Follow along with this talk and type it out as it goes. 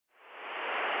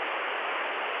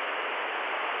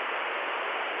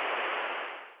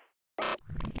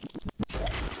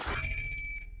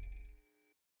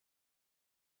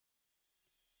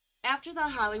After the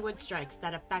Hollywood strikes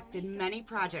that affected many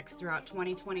projects throughout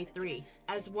 2023,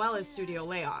 as well as studio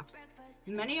layoffs,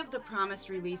 many of the promised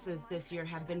releases this year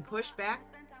have been pushed back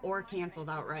or canceled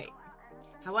outright.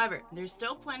 However, there's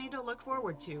still plenty to look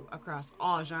forward to across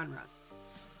all genres.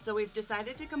 So we've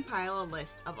decided to compile a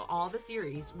list of all the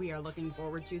series we are looking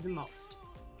forward to the most.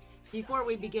 Before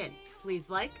we begin, please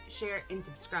like, share, and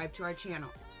subscribe to our channel.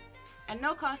 At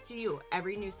no cost to you,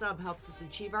 every new sub helps us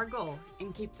achieve our goal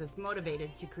and keeps us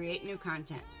motivated to create new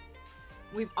content.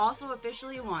 We've also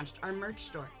officially launched our merch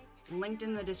store, linked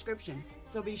in the description,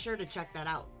 so be sure to check that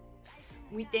out.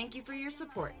 We thank you for your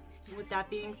support. With that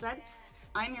being said,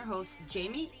 I'm your host,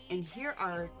 Jamie, and here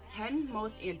are 10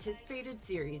 most anticipated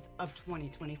series of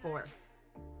 2024.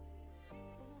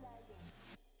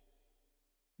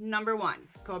 Number 1,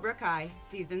 Cobra Kai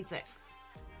Season 6.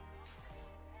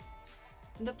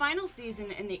 The final season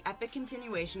in the epic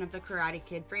continuation of the Karate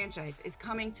Kid franchise is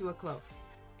coming to a close,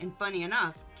 and funny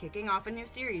enough, kicking off a new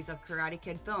series of Karate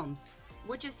Kid films,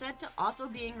 which is said to also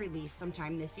being released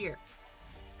sometime this year.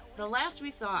 The last we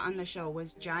saw on the show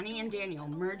was Johnny and Daniel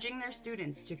merging their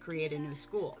students to create a new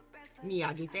school,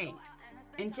 Miyagi Fang,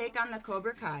 and take on the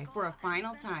Cobra Kai for a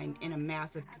final time in a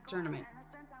massive tournament.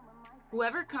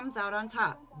 Whoever comes out on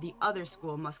top, the other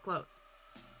school must close.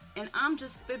 And I'm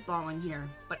just spitballing here,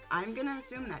 but I'm gonna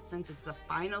assume that since it's the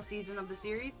final season of the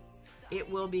series,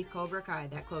 it will be Cobra Kai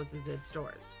that closes its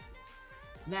doors.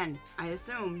 Then, I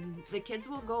assume the kids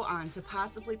will go on to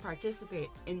possibly participate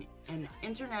in an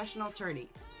international tourney,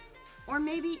 or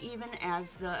maybe even as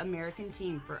the American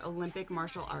team for Olympic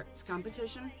martial arts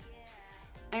competition.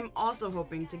 I'm also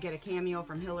hoping to get a cameo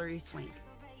from Hilary Swank,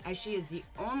 as she is the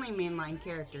only mainline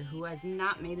character who has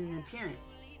not made an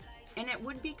appearance. And it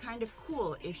would be kind of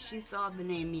cool if she saw the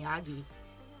name Miyagi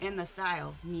and the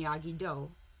style Miyagi-Do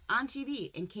on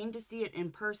TV and came to see it in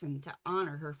person to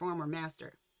honor her former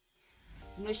master.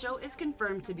 The show is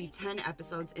confirmed to be 10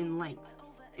 episodes in length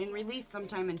and released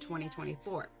sometime in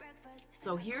 2024.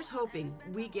 So here's hoping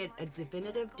we get a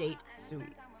definitive date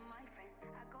soon.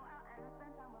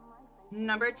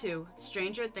 Number 2,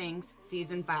 Stranger Things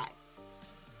Season 5.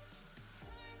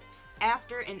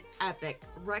 After an epic,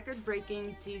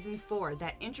 record-breaking Season 4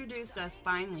 that introduced us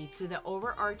finally to the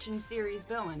overarching series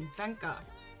villain, Venka,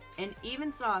 and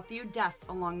even saw a few deaths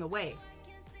along the way,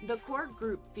 the core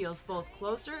group feels both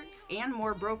closer and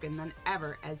more broken than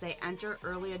ever as they enter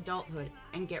early adulthood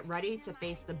and get ready to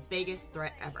face the biggest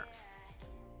threat ever.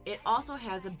 It also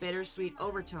has a bittersweet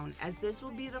overtone as this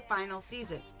will be the final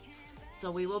season,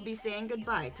 so we will be saying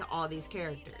goodbye to all these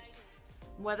characters,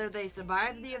 whether they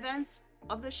survive the events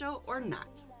of the show or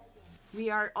not. We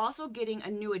are also getting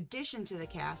a new addition to the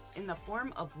cast in the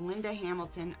form of Linda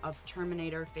Hamilton of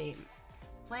Terminator fame,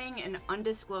 playing an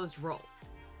undisclosed role.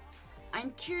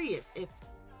 I'm curious if,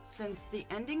 since the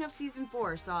ending of Season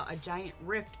 4 saw a giant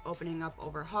rift opening up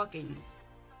over Hawkins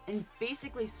and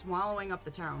basically swallowing up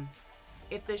the town,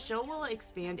 if the show will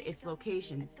expand its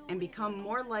locations and become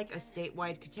more like a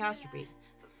statewide catastrophe,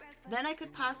 then I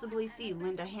could possibly see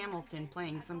Linda Hamilton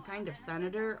playing some kind of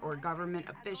senator or government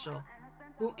official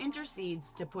who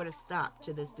intercedes to put a stop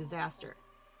to this disaster.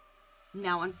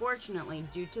 Now, unfortunately,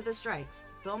 due to the strikes,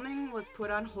 filming was put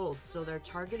on hold, so their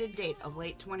targeted date of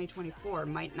late 2024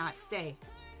 might not stay.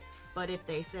 But if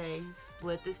they say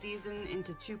split the season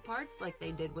into 2 parts like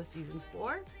they did with Season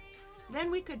 4, then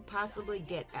we could possibly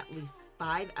get at least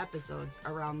 5 episodes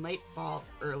around late fall,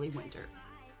 early winter.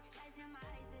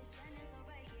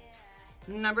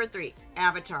 Number 3,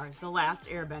 Avatar: The Last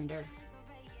Airbender.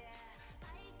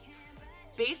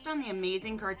 Based on the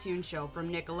amazing cartoon show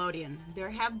from Nickelodeon, there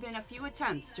have been a few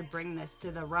attempts to bring this to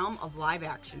the realm of live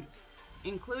action,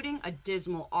 including a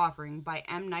dismal offering by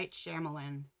M. Night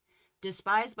Shyamalan,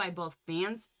 despised by both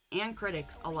fans and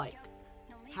critics alike.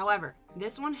 However,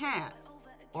 this one has,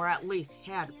 or at least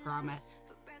had, promise,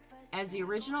 as the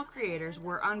original creators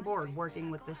were on board working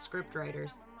with the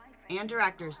scriptwriters and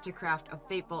directors to craft a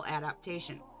faithful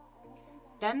adaptation.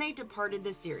 Then they departed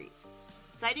the series,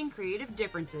 citing creative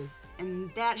differences, and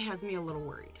that has me a little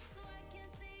worried.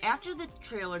 After the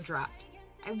trailer dropped,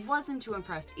 I wasn't too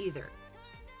impressed either.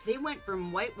 They went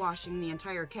from whitewashing the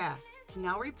entire cast to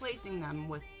now replacing them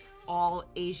with all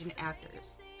Asian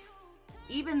actors.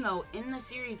 Even though in the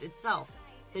series itself,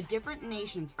 the different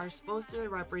nations are supposed to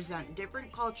represent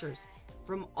different cultures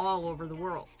from all over the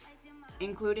world,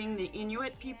 including the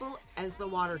Inuit people as the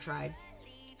Water Tribes,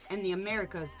 and the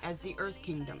Americas as the Earth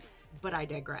Kingdom, but I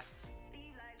digress.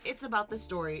 It's about the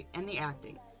story and the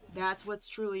acting. That's what's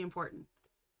truly important.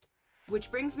 Which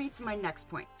brings me to my next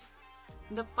point.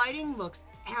 The fighting looks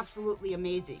absolutely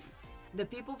amazing. The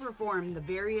people perform the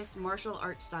various martial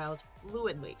art styles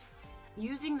fluidly,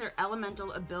 using their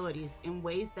elemental abilities in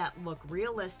ways that look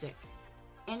realistic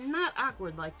and not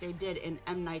awkward like they did in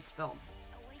M. Night's film.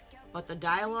 But the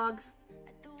dialogue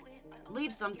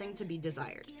leaves something to be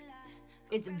desired.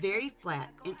 It's very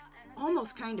flat and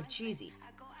almost kind of cheesy.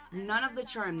 None of the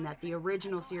charm that the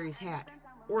original series had,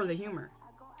 or the humor.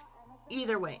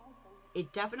 Either way,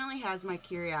 it definitely has my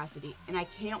curiosity, and I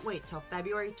can't wait till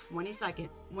February 22nd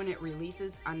when it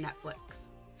releases on Netflix.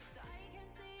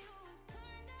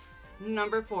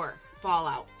 Number 4,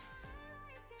 Fallout.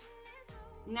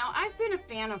 Now, I've been a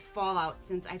fan of Fallout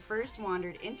since I first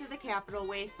wandered into the Capital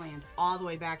Wasteland all the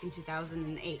way back in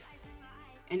 2008.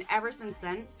 And ever since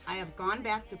then, I have gone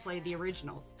back to play the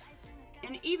originals,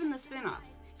 and even the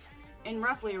spin-offs. And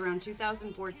roughly around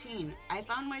 2014, I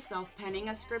found myself penning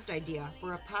a script idea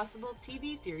for a possible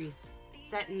TV series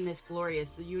set in this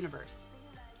glorious universe.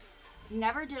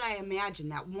 Never did I imagine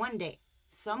that one day,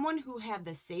 someone who had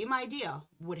the same idea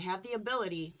would have the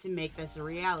ability to make this a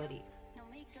reality.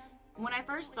 When I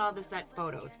first saw the set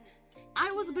photos,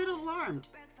 I was a bit alarmed.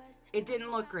 It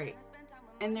didn't look great,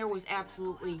 and there was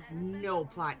absolutely no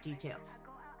plot details.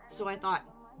 So I thought,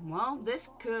 well, this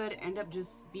could end up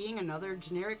just being another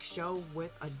generic show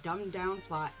with a dumbed down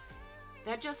plot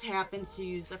that just happens to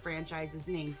use the franchise's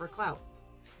name for clout.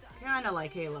 Kinda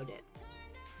like Halo did.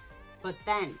 But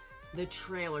then, the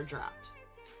trailer dropped,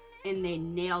 and they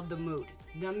nailed the mood,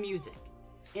 the music,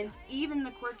 and even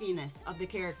the quirkiness of the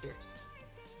characters.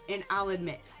 And I'll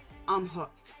admit, I'm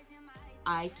hooked.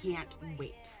 I can't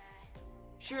wait.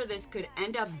 Sure, this could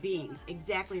end up being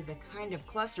exactly the kind of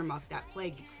clustermuck that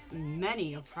plagues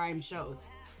many of Prime's shows.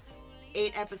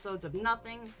 8 episodes of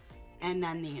nothing, and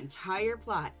then the entire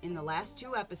plot in the last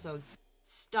 2 episodes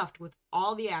stuffed with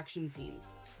all the action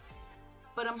scenes.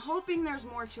 But I'm hoping there's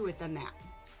more to it than that.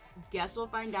 Guess we'll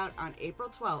find out on April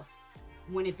 12th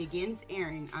when it begins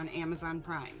airing on Amazon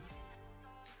Prime.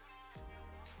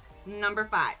 Number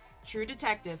 5, True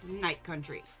Detective Night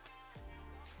Country.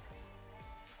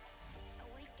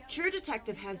 True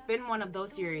Detective has been one of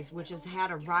those series which has had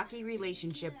a rocky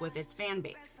relationship with its fan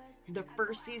base. The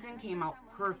first season came out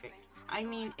perfect. I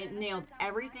mean, it nailed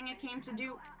everything it came to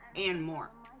do and more.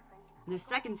 The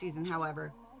second season,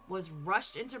 however, was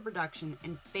rushed into production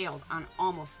and failed on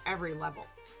almost every level.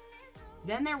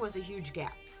 Then there was a huge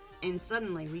gap, and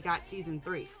suddenly we got season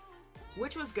 3,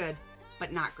 which was good,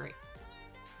 but not great.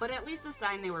 But at least a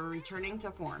sign they were returning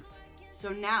to form. So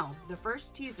now, the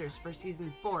first teasers for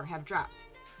season 4 have dropped.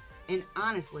 And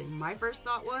honestly, my first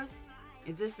thought was,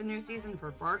 is this the new season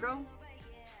for Fargo?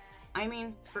 I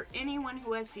mean, for anyone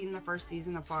who has seen the first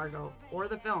season of Fargo, or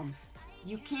the film,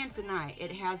 you can't deny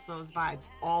it has those vibes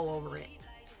all over it.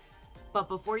 But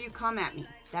before you come at me,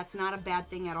 that's not a bad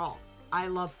thing at all. I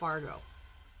love Fargo.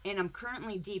 And I'm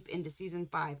currently deep into season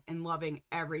 5 and loving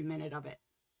every minute of it.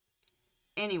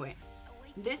 Anyway,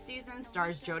 this season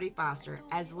stars Jodie Foster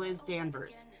as Liz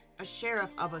Danvers, a sheriff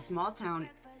of a small town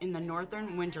in the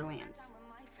northern Winterlands.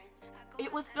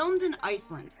 It was filmed in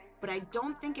Iceland, but I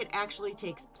don't think it actually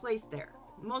takes place there,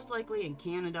 most likely in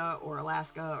Canada or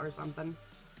Alaska or something.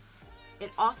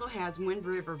 It also has Wind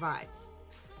River vibes,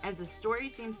 as the story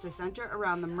seems to center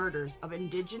around the murders of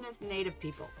indigenous native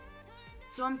people.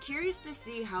 So I'm curious to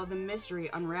see how the mystery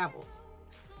unravels.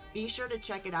 Be sure to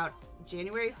check it out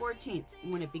January 14th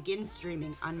when it begins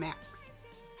streaming on Max.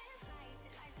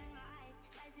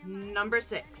 Number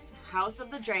 6, House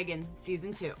of the Dragon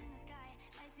Season 2.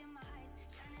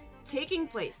 Taking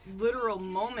place literal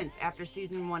moments after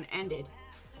Season 1 ended,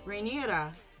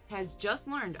 Rhaenyra has just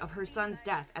learned of her son's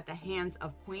death at the hands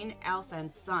of Queen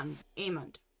Alicent's son,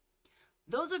 Aemond.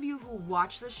 Those of you who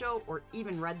watched the show or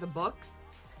even read the books,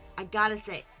 I gotta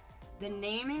say, the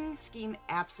naming scheme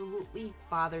absolutely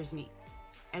bothers me,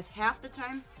 as half the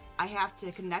time I have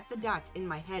to connect the dots in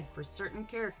my head for certain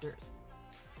characters,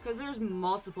 because there's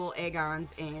multiple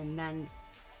Aegons and then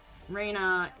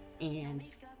Rhaena and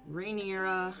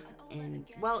Rhaenyra and,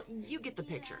 well, you get the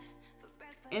picture.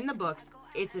 In the books,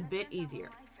 it's a bit easier,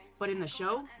 but in the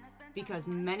show, because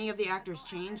many of the actors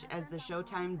change as the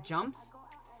showtime jumps,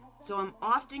 so I'm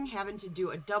often having to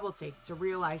do a double take to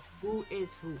realize who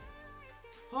is who.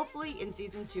 Hopefully in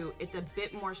Season 2, it's a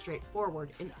bit more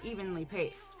straightforward and evenly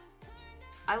paced.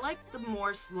 I like the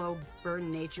more slow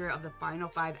burn nature of the final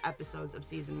 5 episodes of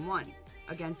Season 1,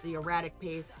 against the erratic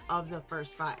pace of the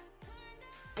first 5.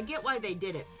 I get why they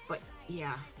did it, but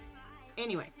yeah.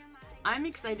 Anyway, I'm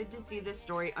excited to see this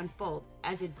story unfold,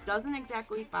 as it doesn't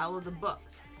exactly follow the book.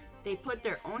 They put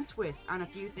their own twist on a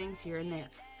few things here and there.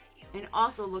 And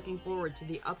also looking forward to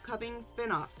the upcoming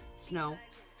spin-offs, Snow,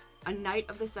 A Knight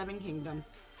of the Seven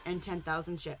Kingdoms, and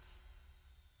 10,000 Ships.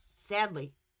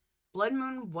 Sadly, Blood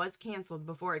Moon was canceled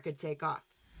before it could take off,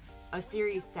 a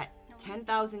series set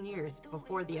 10,000 years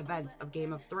before the events of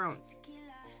Game of Thrones,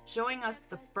 showing us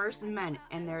the first men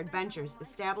and their adventures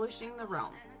establishing the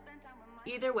realm.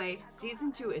 Either way,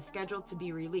 Season 2 is scheduled to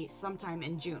be released sometime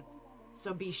in June,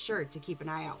 so be sure to keep an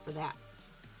eye out for that.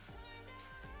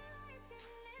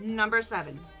 Number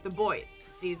 7, The Boys,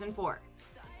 Season 4.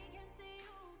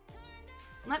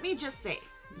 Let me just say,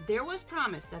 there was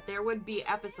promise that there would be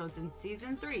episodes in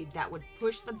Season 3 that would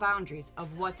push the boundaries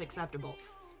of what's acceptable.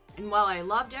 And while I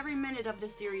loved every minute of the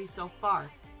series so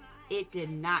far, it did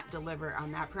not deliver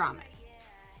on that promise.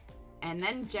 And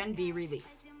then Gen V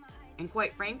released. And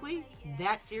quite frankly,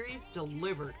 that series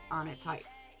delivered on its hype.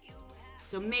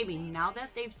 So maybe now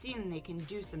that they've seen they can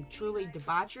do some truly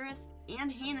debaucherous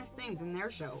and heinous things in their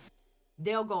show,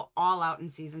 they'll go all out in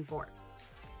Season 4.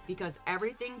 Because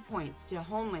everything points to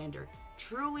Homelander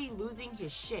truly losing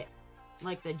his shit,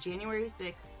 like the January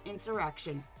 6th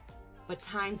insurrection, but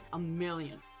times a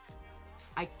million.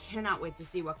 I cannot wait to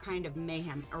see what kind of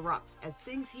mayhem erupts as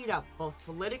things heat up both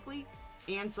politically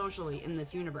and socially in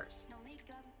this universe.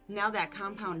 Now that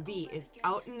Compound V is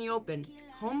out in the open,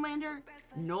 Homelander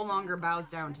no longer bows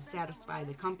down to satisfy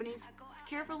the company's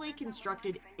carefully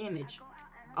constructed image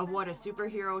of what a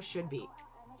superhero should be.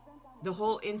 The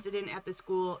whole incident at the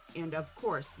school, and of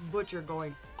course, Butcher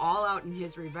going all out in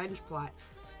his revenge plot,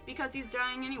 because he's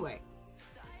dying anyway.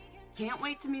 Can't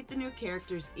wait to meet the new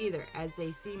characters either, as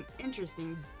they seem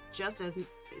interesting, just as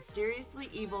mysteriously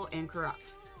evil and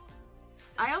corrupt.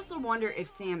 I also wonder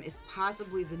if Sam is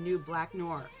possibly the new Black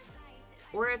Noir,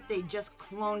 or if they just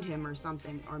cloned him or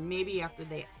something, or maybe after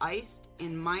they iced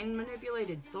and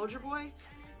mind-manipulated Soldier Boy,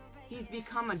 he's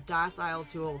become a docile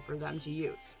tool for them to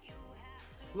use.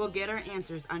 We'll get our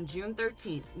answers on June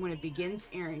 13th when it begins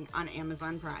airing on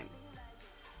Amazon Prime.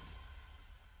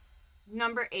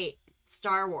 Number 8,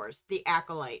 Star Wars: The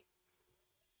Acolyte.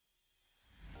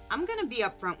 I'm gonna be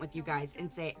upfront with you guys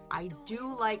and say I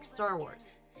do like Star Wars.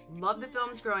 Love the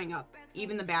films growing up,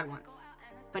 even the bad ones.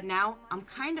 But now, I'm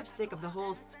kind of sick of the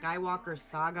whole Skywalker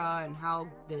saga and how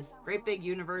this great big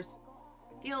universe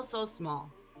feels so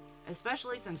small.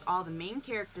 Especially since all the main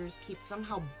characters keep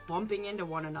somehow bumping into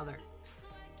one another.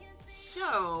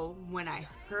 So, when I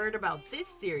heard about this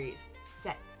series,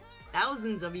 set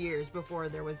thousands of years before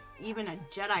there was even a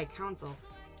Jedi Council,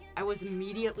 I was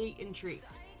immediately intrigued.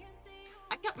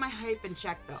 I kept my hype in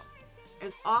check though,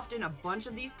 as often a bunch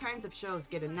of these kinds of shows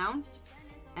get announced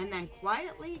and then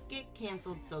quietly get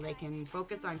canceled so they can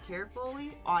focus on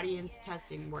carefully audience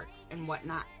testing works and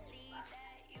whatnot.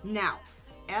 Now,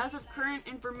 as of current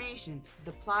information,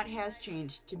 the plot has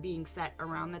changed to being set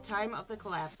around the time of the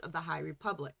collapse of the High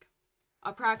Republic,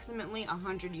 approximately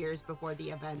 100 years before the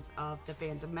events of The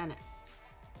Phantom Menace.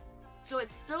 So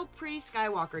it's still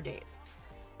pre-Skywalker days,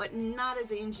 but not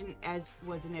as ancient as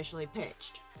was initially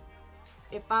pitched.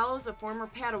 It follows a former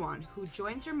Padawan who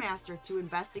joins her master to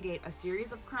investigate a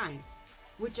series of crimes,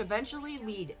 which eventually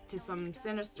lead to some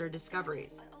sinister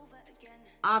discoveries.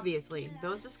 Obviously,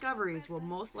 those discoveries will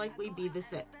most likely be the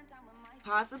Sith,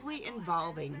 possibly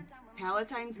involving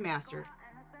Palatine's master,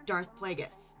 Darth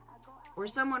Plagueis, or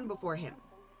someone before him.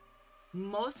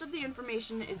 Most of the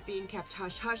information is being kept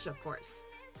hush-hush, of course.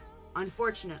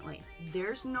 Unfortunately,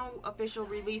 there's no official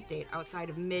release date outside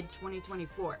of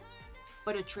mid-2024,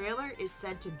 but a trailer is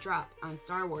said to drop on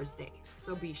Star Wars Day,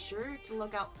 so be sure to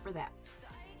look out for that.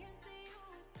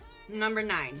 Number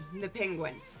 9, The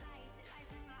Penguin.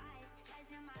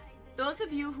 Those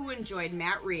of you who enjoyed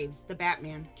Matt Reeves' The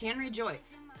Batman can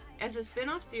rejoice, as a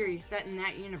spin-off series set in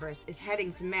that universe is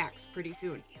heading to Max pretty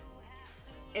soon.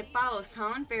 It follows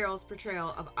Colin Farrell's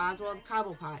portrayal of Oswald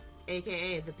Cobblepot,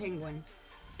 aka the Penguin,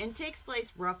 and takes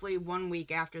place roughly 1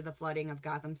 week after the flooding of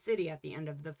Gotham City at the end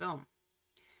of the film.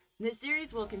 The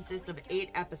series will consist of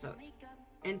 8 episodes,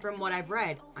 and from what I've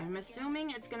read, I'm assuming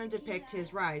it's going to depict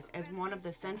his rise as one of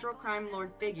the central crime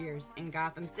lord figures in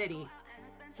Gotham City,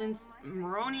 since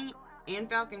Maroni and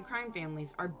Falcon crime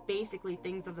families are basically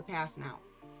things of the past now.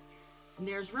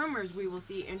 There's rumors we will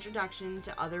see introduction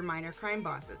to other minor crime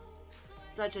bosses,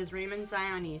 such as Raymond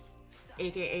Sionis,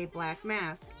 aka Black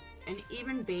Mask, and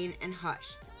even Bane and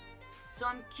Hush. So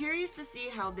I'm curious to see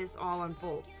how this all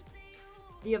unfolds.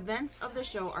 The events of the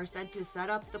show are said to set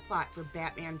up the plot for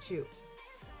Batman 2,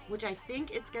 which I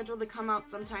think is scheduled to come out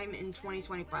sometime in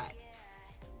 2025.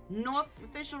 No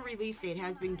official release date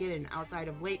has been given outside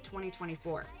of late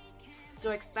 2024,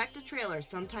 so expect a trailer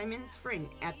sometime in spring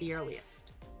at the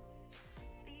earliest.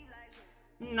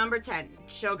 Number 10,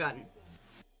 Shogun.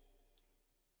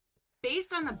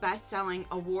 Based on the best-selling,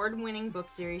 award-winning book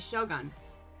series Shogun,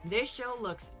 this show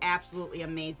looks absolutely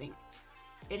amazing.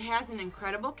 It has an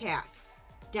incredible cast,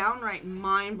 downright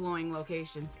mind-blowing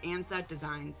locations and set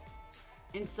designs,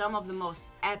 and some of the most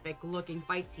epic-looking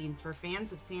fight scenes for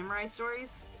fans of samurai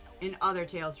stories and other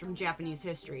tales from Japanese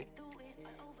history.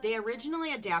 They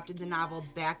originally adapted the novel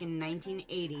back in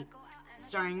 1980,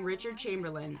 starring Richard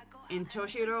Chamberlain and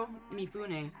Toshiro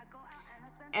Mifune,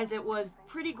 as it was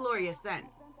pretty glorious then.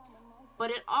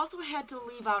 But it also had to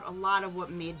leave out a lot of what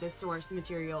made the source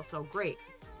material so great,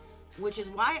 which is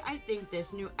why I think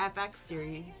this new FX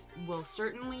series will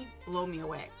certainly blow me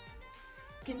away.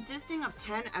 Consisting of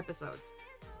 10 episodes,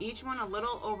 each one a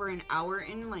little over an hour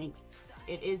in length,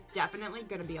 it is definitely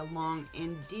going to be a long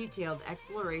and detailed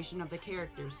exploration of the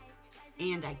characters,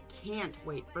 and I can't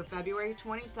wait for February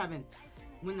 27th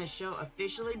when the show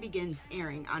officially begins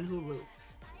airing on Hulu.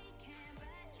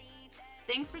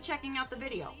 Thanks for checking out the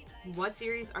video. What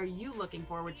series are you looking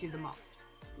forward to the most?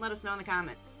 Let us know in the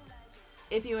comments.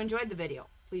 If you enjoyed the video,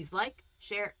 please like,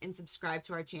 share, and subscribe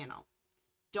to our channel.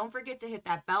 Don't forget to hit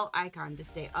that bell icon to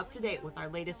stay up to date with our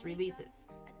latest releases.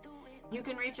 You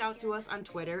can reach out to us on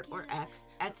Twitter or X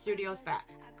 @StudiosFat,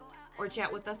 or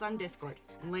chat with us on Discord,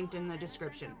 linked in the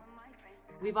description.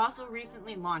 We've also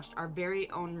recently launched our very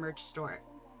own merch store,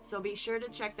 so be sure to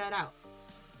check that out,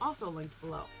 also linked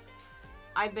below.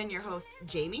 I've been your host,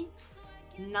 Jamie.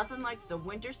 Nothing like the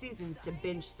winter season to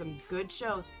binge some good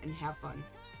shows and have fun.